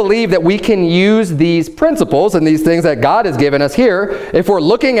 I believe that we can use these principles and these things that God has given us here. If we're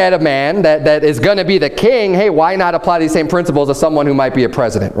looking at a man that is going to be the king, hey, why not apply these same principles to someone who might be a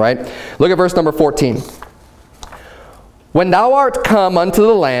president, right? Look at verse number 14. When thou art come unto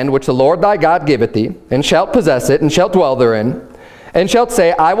the land which the Lord thy God giveth thee, and shalt possess it, and shalt dwell therein, and shalt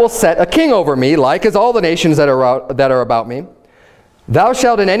say, I will set a king over me, like as all the nations that are about me, thou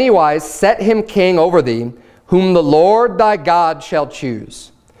shalt in any wise set him king over thee, whom the Lord thy God shall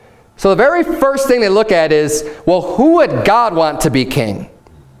choose. So the very first thing they look at is, well, who would God want to be king?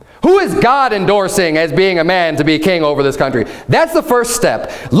 Who is God endorsing as being a man to be king over this country? That's the first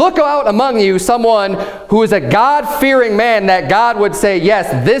step. Look out among you someone who is a God-fearing man that God would say,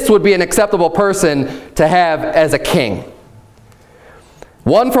 yes, this would be an acceptable person to have as a king.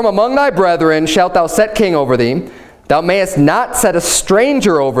 One from among thy brethren shalt thou set king over thee. Thou mayest not set a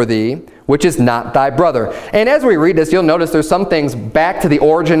stranger over thee, which is not thy brother. And as we read this, you'll notice there's some things back to the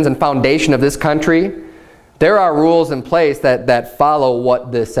origins and foundation of this country. There are rules in place that follow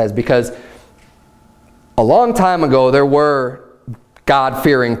what this says, because a long time ago there were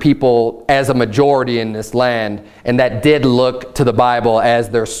God-fearing people as a majority in this land, and that did look to the Bible as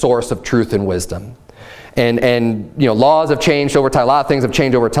their source of truth and wisdom. And laws have changed over time. A lot of things have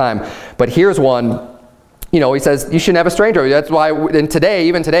changed over time. But here's one. He says you shouldn't have a stranger. That's why even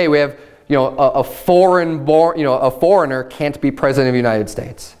today we have a foreigner can't be president of the United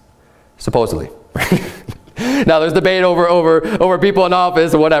States, supposedly. Now there's debate over people in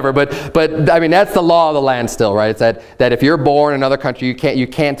office or whatever, but I mean that's the law of the land still, right? It's that if you're born in another country, you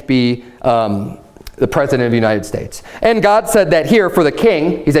can't be the president of the United States. And God said that here for the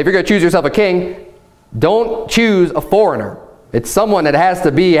king. He said if you're going to choose yourself a king, don't choose a foreigner. It's someone that has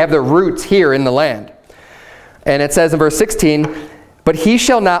to have their roots here in the land. And it says in verse 16, but he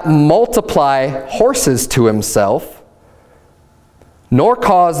shall not multiply horses to himself, nor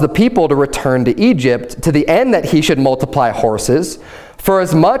cause the people to return to Egypt, to the end that he should multiply horses. For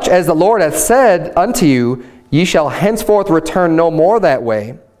as much as the Lord hath said unto you, ye shall henceforth return no more that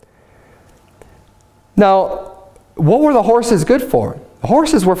way. Now, what were the horses good for? The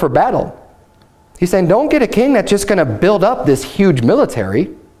horses were for battle. He's saying, don't get a king that's just going to build up this huge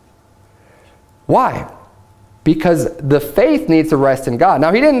military. Why? Because the faith needs to rest in God.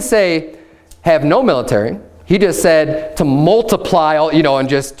 Now, he didn't say have no military. He just said to multiply all, you know, and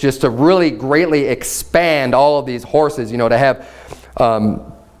just to really greatly expand all of these horses, you know, to have,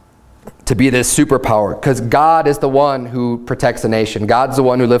 to be this superpower. Because God is the one who protects the nation. God's the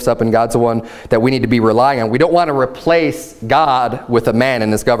one who lifts up, and God's the one that we need to be relying on. We don't want to replace God with a man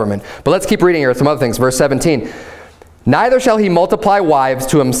in this government. But let's keep reading here some other things. Verse 17. Neither shall he multiply wives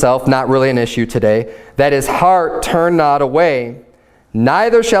to himself, not really an issue today, that his heart turn not away.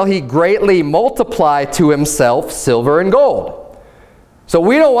 Neither shall he greatly multiply to himself silver and gold. So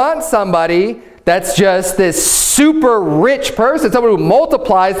we don't want somebody that's just this super rich person, someone who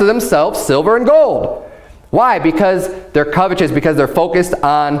multiplies to themselves silver and gold. Why? Because they're covetous, because they're focused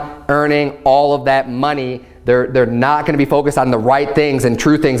on earning all of that money. They're not going to be focused on the right things and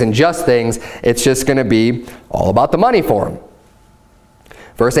true things and just things. It's just going to be all about the money for them.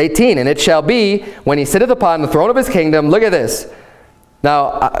 Verse 18, and it shall be when he sitteth upon the throne of his kingdom. Look at this.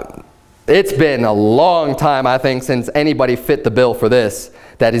 Now, it's been a long time, I think, since anybody fit the bill for this,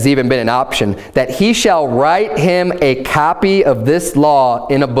 that has even been an option, that he shall write him a copy of this law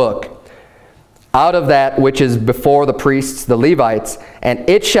in a book, out of that which is before the priests, the Levites, and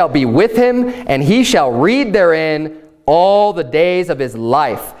it shall be with him, and he shall read therein all the days of his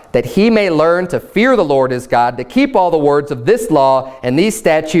life, that he may learn to fear the Lord his God, to keep all the words of this law and these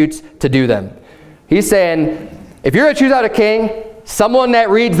statutes to do them. He's saying, if you're going to choose out a king, someone that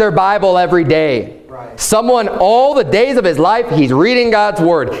reads their Bible every day. Right. Someone all the days of his life, he's reading God's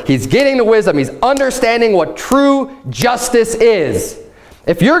word. He's getting the wisdom. He's understanding what true justice is.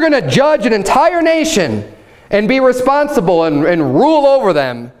 If you're going to judge an entire nation and be responsible and rule over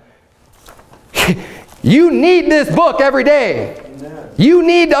them, you need this book every day. Amen. You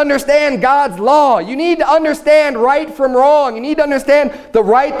need to understand God's law. You need to understand right from wrong. You need to understand the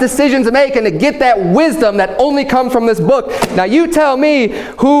right decisions to make and to get that wisdom that only comes from this book. Now you tell me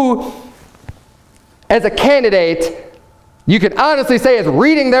who, as a candidate, you can honestly say is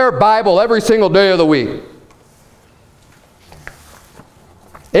reading their Bible every single day of the week.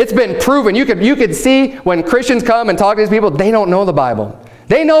 It's been proven. You could see when Christians come and talk to these people, they don't know the Bible.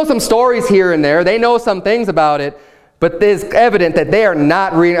 They know some stories here and there. They know some things about it, but it's evident that they are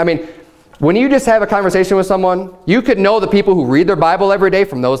not reading. I mean, when you just have a conversation with someone, you could know the people who read their Bible every day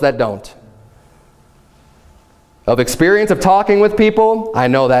from those that don't. Of experience of talking with people, I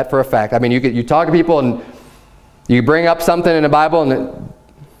know that for a fact. I mean, you talk to people and you bring up something in the Bible and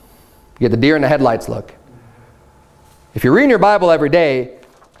you get the deer in the headlights look. If you're reading your Bible every day,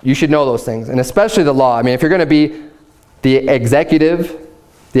 you should know those things, and especially the law. I mean, if you're going to be the executor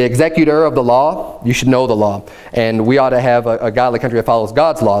of the law, you should know the law. And we ought to have a godly country that follows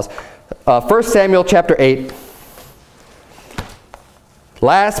God's laws. 1 Samuel chapter 8.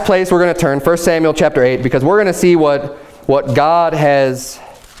 Last place we're going to turn, 1 Samuel chapter 8, because we're going to see what God has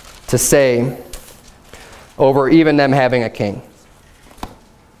to say over even them having a king.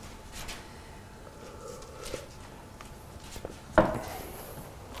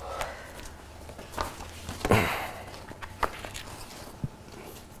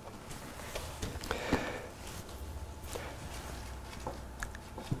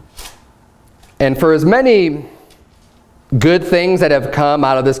 And for as many good things that have come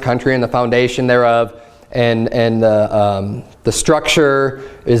out of this country and the foundation thereof, and the structure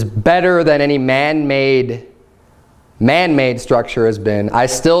is better than any man-made structure has been, I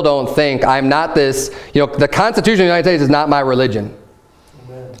still don't think, I'm not this, you know, the Constitution of the United States is not my religion.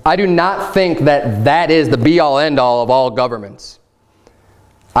 Amen. I do not think that that is the be-all, end-all of all governments.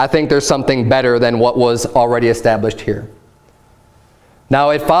 I think there's something better than what was already established here.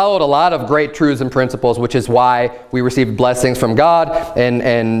 Now, it followed a lot of great truths and principles, which is why we received blessings from God.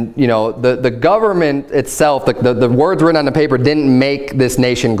 And you know, the government itself, the words written on the paper didn't make this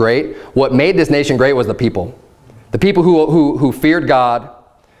nation great. What made this nation great was the people. The people who feared God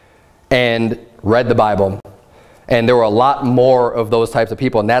and read the Bible. And there were a lot more of those types of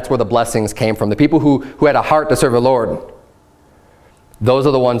people, and that's where the blessings came from. The people who had a heart to serve the Lord, those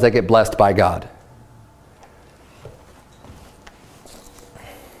are the ones that get blessed by God.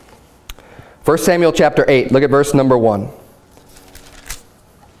 1 Samuel chapter 8, look at verse number 1.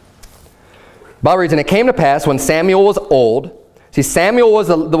 Bible reads, and it came to pass when Samuel was old. See, Samuel was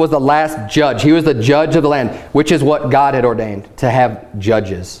the last judge. He was the judge of the land, which is what God had ordained, to have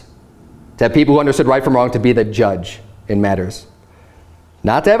judges. To have people who understood right from wrong, to be the judge in matters.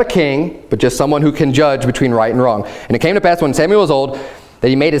 Not to have a king, but just someone who can judge between right and wrong. And it came to pass when Samuel was old, that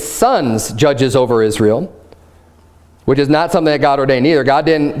he made his sons judges over Israel, which is not something that God ordained either. God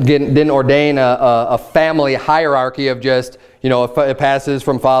didn't ordain a family hierarchy of just, you know, it passes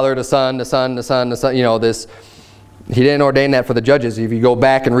from father to son to son to son to son, you know, this He didn't ordain that for the judges. If you go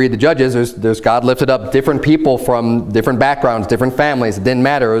back and read the judges, there's God lifted up different people from different backgrounds, different families. It didn't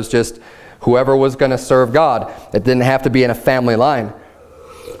matter. It was just whoever was going to serve God. It didn't have to be in a family line.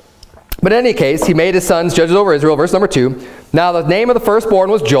 But in any case, he made his sons judges over Israel. Verse number 2. Now the name of the firstborn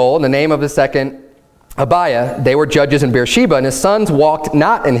was Joel, and the name of the second Abiah. They were judges in Beersheba, and his sons walked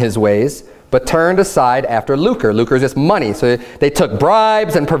not in his ways, but turned aside after lucre. Lucre is just money. So they took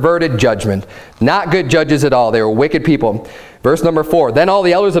bribes and perverted judgment. Not good judges at all. They were wicked people. Verse number 4. Then all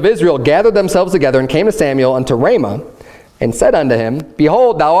the elders of Israel gathered themselves together and came to Samuel unto Ramah, and said unto him,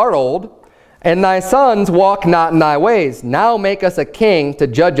 Behold, thou art old, and thy sons walk not in thy ways. Now make us a king to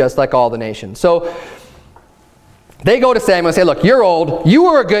judge us like all the nations. So they go to Samuel and say, look, you're old. You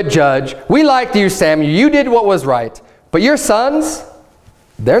were a good judge. We liked you, Samuel. You did what was right. But your sons,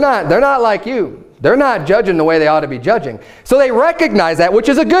 they're not like you. They're not judging the way they ought to be judging. So they recognize that, which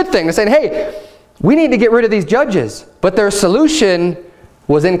is a good thing. They're saying, hey, we need to get rid of these judges. But their solution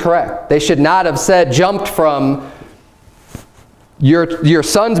was incorrect. They should not have jumped from your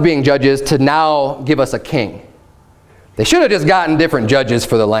sons being judges to now give us a king. They should have just gotten different judges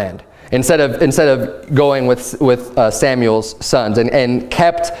for the land instead of going with Samuel's sons and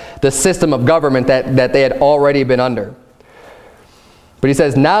kept the system of government that they had already been under. But he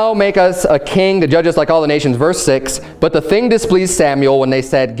says, now make us a king to judge us like all the nations. Verse 6, but the thing displeased Samuel when they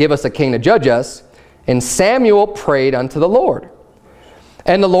said, give us a king to judge us. And Samuel prayed unto the Lord.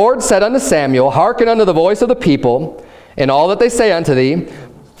 And the Lord said unto Samuel, hearken unto the voice of the people, and all that they say unto thee,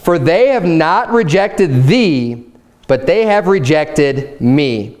 for they have not rejected thee, but they have rejected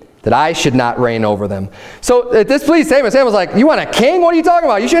me, that I should not reign over them. So it displeased Samuel. Samuel's like, you want a king? What are you talking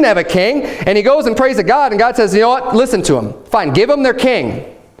about? You shouldn't have a king. And he goes and prays to God, and God says, you know what? Listen to him. Fine, give them their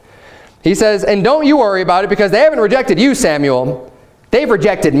king. He says, and don't you worry about it, because they haven't rejected you, Samuel. They've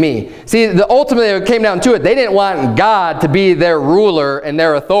rejected me. See, ultimately it came down to it. They didn't want God to be their ruler and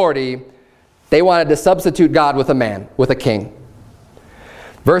their authority. They wanted to substitute God with a man, with a king.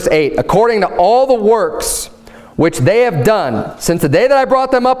 Verse 8, according to all the works which they have done since the day that I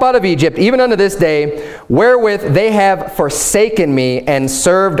brought them up out of Egypt, even unto this day, wherewith they have forsaken me and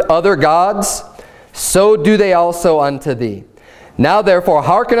served other gods, so do they also unto thee. Now therefore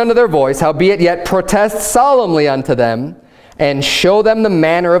hearken unto their voice, howbeit yet protest solemnly unto them, and show them the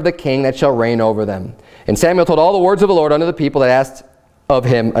manner of the king that shall reign over them. And Samuel told all the words of the Lord unto the people that asked of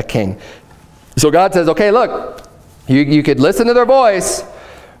him a king. So God says, okay, look, you could listen to their voice,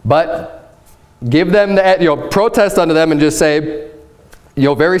 but give them the, protest unto them and just say,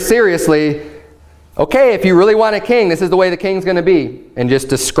 very seriously, okay, if you really want a king, this is the way the king's going to be. And just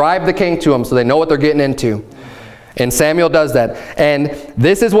describe the king to them so they know what they're getting into. And Samuel does that. And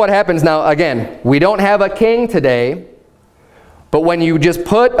this is what happens now. Again, we don't have a king today, but when you just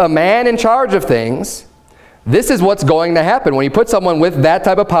put a man in charge of things, this is what's going to happen. When you put someone with that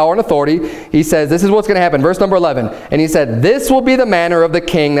type of power and authority, he says, this is what's going to happen. Verse number 11. And he said, this will be the manner of the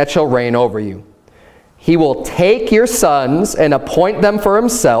king that shall reign over you. He will take your sons and appoint them for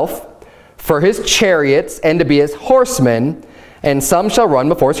himself, for his chariots, and to be his horsemen, and some shall run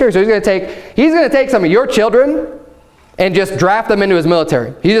before his chariots. So he's going to take some of your children and just draft them into his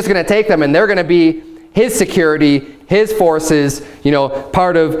military. He's just going to take them, and they're going to be his security, his forces,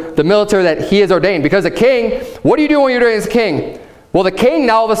 part of the military that he has ordained. Because a king, what do you do when you're doing as a king? Well, the king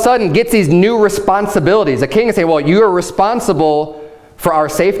now all of a sudden gets these new responsibilities. The king is saying, well, you are responsible for our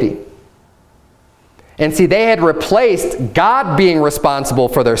safety. And see, they had replaced God being responsible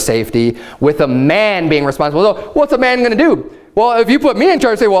for their safety with a man being responsible. So what's a man going to do? Well, if you put me in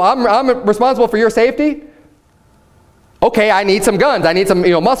charge and say, well, I'm responsible for your safety. Okay, I need some guns. I need some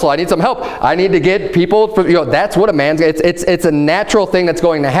muscle. I need some help. I need to get people. That's what a man's. It's a natural thing that's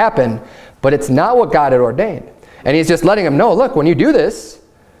going to happen, but it's not what God had ordained. And he's just letting them know, look, when you do this,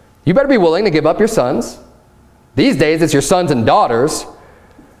 you better be willing to give up your sons. These days, it's your sons and daughters.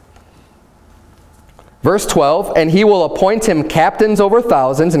 Verse 12, and he will appoint him captains over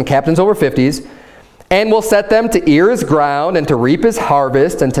thousands and captains over 50s, and will set them to ear his ground and to reap his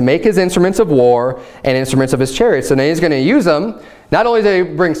harvest and to make his instruments of war and instruments of his chariots. So now he's going to use them. Not only do they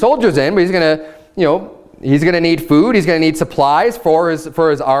bring soldiers in, but he's going to, he's going to need food. He's going to need supplies for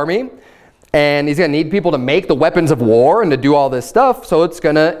his army. And he's going to need people to make the weapons of war and to do all this stuff. So it's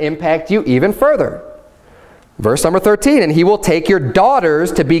going to impact you even further. Verse number 13, and he will take your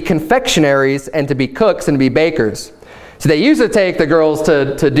daughters to be confectionaries and to be cooks and to be bakers. So they used to take the girls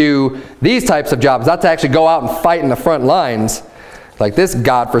to do these types of jobs, not to actually go out and fight in the front lines like this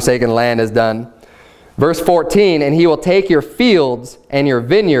godforsaken land has done. Verse 14, and he will take your fields and your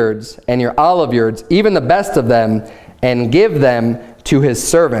vineyards and your olive yards, even the best of them, and give them to his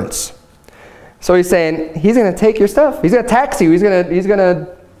servants. So he's saying, he's going to take your stuff. He's going to tax you. He's going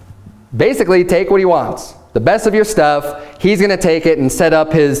to basically take what he wants. The best of your stuff, he's going to take it and set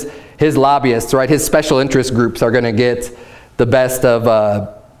up his lobbyists, right? His special interest groups are going to get the best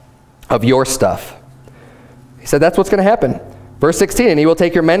of your stuff. He said that's what's going to happen. Verse 16, and he will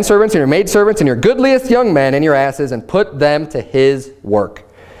take your men servants and your maid servants and your goodliest young men and your asses and put them to his work.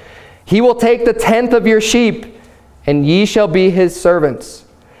 He will take the tenth of your sheep, and ye shall be his servants.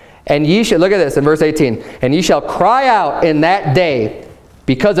 And ye shall, look at this in verse 18, and ye shall cry out in that day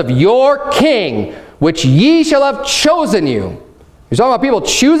because of your king, which ye shall have chosen you. He's talking about people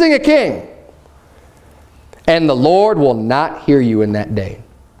choosing a king. And the Lord will not hear you in that day.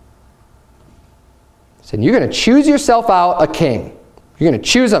 So you're going to choose yourself out a king. You're going to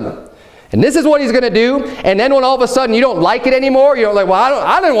choose him. And this is what he's going to do. And then when all of a sudden you don't like it anymore, you're like, well,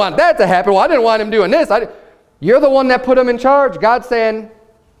 I didn't want that to happen. Well, I didn't want him doing this. You're the one that put him in charge. God's saying,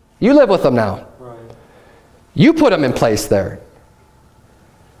 you live with him now. Right. You put him in place there.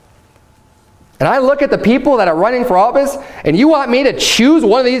 And I look at the people that are running for office, and you want me to choose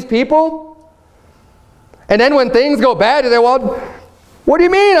one of these people? And then when things go bad, you say, well, what do you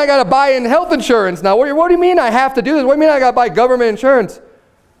mean I got to buy in health insurance now? What do you mean I have to do this? What do you mean I got to buy government insurance?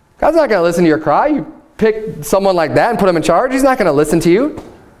 God's not going to listen to your cry. You pick someone like that and put him in charge. He's not going to listen to you.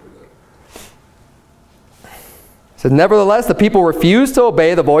 It says, nevertheless, the people refused to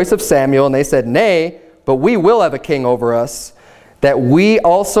obey the voice of Samuel, and they said, nay, but we will have a king over us, that we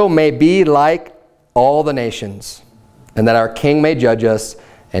also may be like all the nations, and that our king may judge us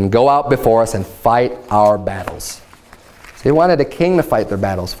and go out before us and fight our battles. So they wanted a king to fight their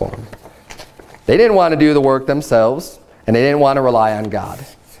battles for them. They didn't want to do the work themselves, and they didn't want to rely on God.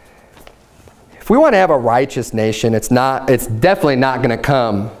 If we want to have a righteous nation, it's definitely not going to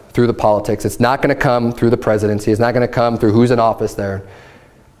come through the politics. It's not going to come through the presidency. It's not going to come through who's in office there.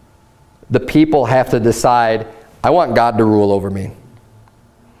 The people have to decide, I want God to rule over me.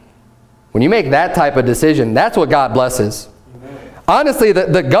 When you make that type of decision, that's what God blesses. Amen. Honestly,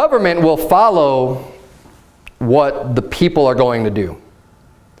 the government will follow what the people are going to do.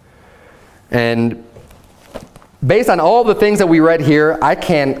 And based on all the things that we read here, I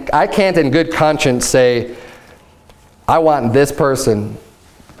can't in good conscience say, I want this person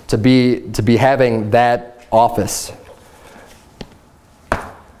to be having that office.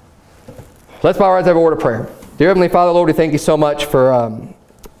 Let's bow our heads and have a word of prayer. Dear Heavenly Father, Lord, we thank you so much for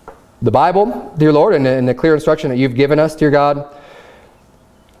the Bible, dear Lord, and the clear instruction that you've given us, dear God.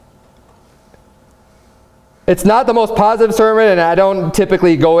 It's not the most positive sermon, and I don't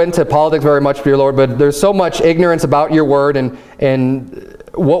typically go into politics very much, dear Lord, but there's so much ignorance about your word and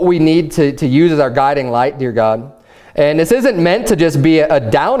what we need to use as our guiding light, dear God. And this isn't meant to just be a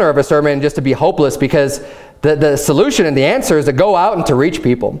downer of a sermon and just to be hopeless, because the solution and the answer is to go out and to reach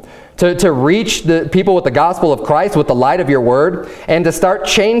people. To reach the people with the gospel of Christ, with the light of your word, and to start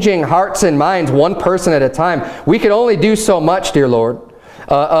changing hearts and minds one person at a time. We can only do so much, dear Lord.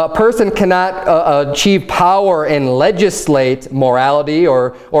 A person cannot achieve power and legislate morality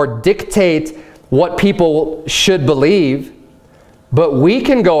or dictate what people should believe. But we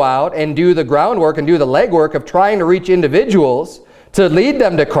can go out and do the groundwork and do the legwork of trying to reach individuals, to lead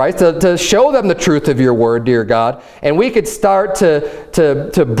them to Christ, to show them the truth of your word, dear God. And we could start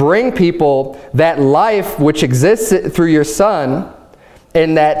to bring people that life which exists through your Son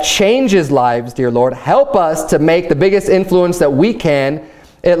and that changes lives, dear Lord. Help us to make the biggest influence that we can,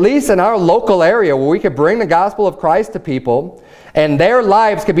 at least in our local area, where we could bring the gospel of Christ to people and their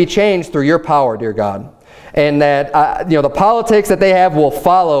lives could be changed through your power, dear God. And that the politics that they have will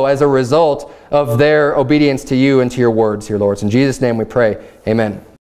follow as a result of their obedience to you and to your words, dear Lord. In Jesus' name we pray. Amen.